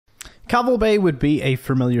Callville Bay would be a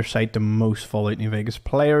familiar sight to most Fallout New Vegas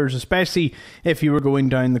players, especially if you were going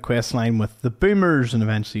down the quest line with the boomers and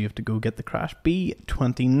eventually you have to go get the Crash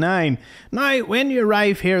B-29. Now, when you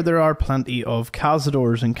arrive here, there are plenty of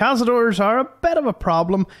cazadores, and cazadores are a bit of a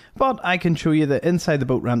problem, but I can show you that inside the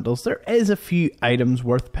boat rentals there is a few items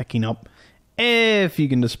worth picking up if you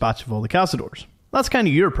can dispatch of all the cazadores. That's kind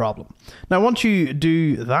of your problem. Now, once you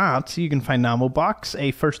do that, you can find an ammo box,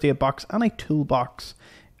 a first aid box, and a toolbox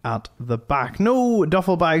at the back. No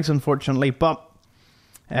duffel bags, unfortunately, but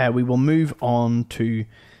we will move on to...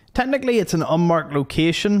 Technically, it's an unmarked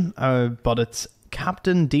location, but it's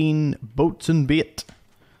Captain Dean Boats and Bait.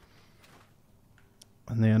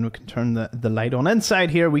 And then we can turn the light on. Inside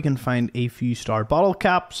here, we can find a few star bottle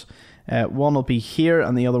caps. One will be here,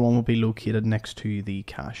 and the other one will be located next to the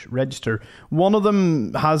cash register. One of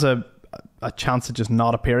them has a chance of just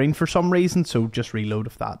not appearing for some reason, so just reload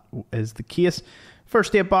if that is the case.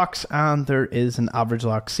 First aid box, and there is an average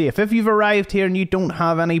lock safe. If you've arrived here and you don't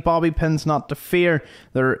have any bobby pins, not to fear,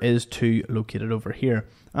 there is two located over here.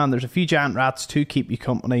 And there's a few giant rats to keep you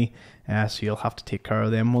company, so you'll have to take care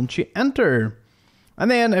of them once you enter. And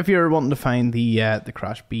then if you're wanting to find the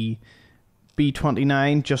Crash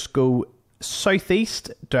B-29, just go southeast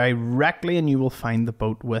directly and you will find the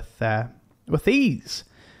boat with ease.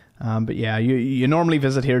 But yeah, you normally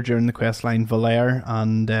visit here during the quest line Valair,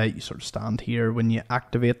 and you sort of stand here when you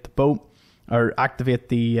activate the boat, or activate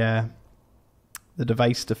the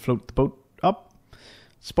device to float the boat up.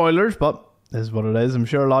 Spoilers, but this is what it is. I'm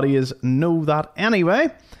sure a lot of you know that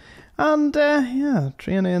anyway. And yeah,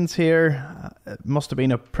 train ends here. It must have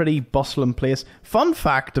been a pretty bustling place. Fun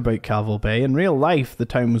fact about Callville Bay, in real life the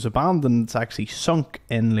town was abandoned. It's actually sunk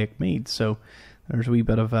in Lake Mead, so there's a wee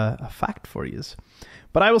bit of a fact for you.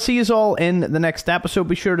 But I will see you all in the next episode.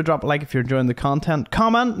 Be sure to drop a like if you're enjoying the content.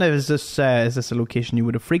 Comment, is this a location you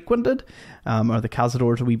would have frequented? Are the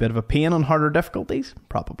cazadores a wee bit of a pain on harder difficulties?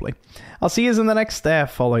 Probably. I'll see you in the next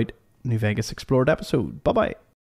Fallout New Vegas Explored episode. Bye-bye.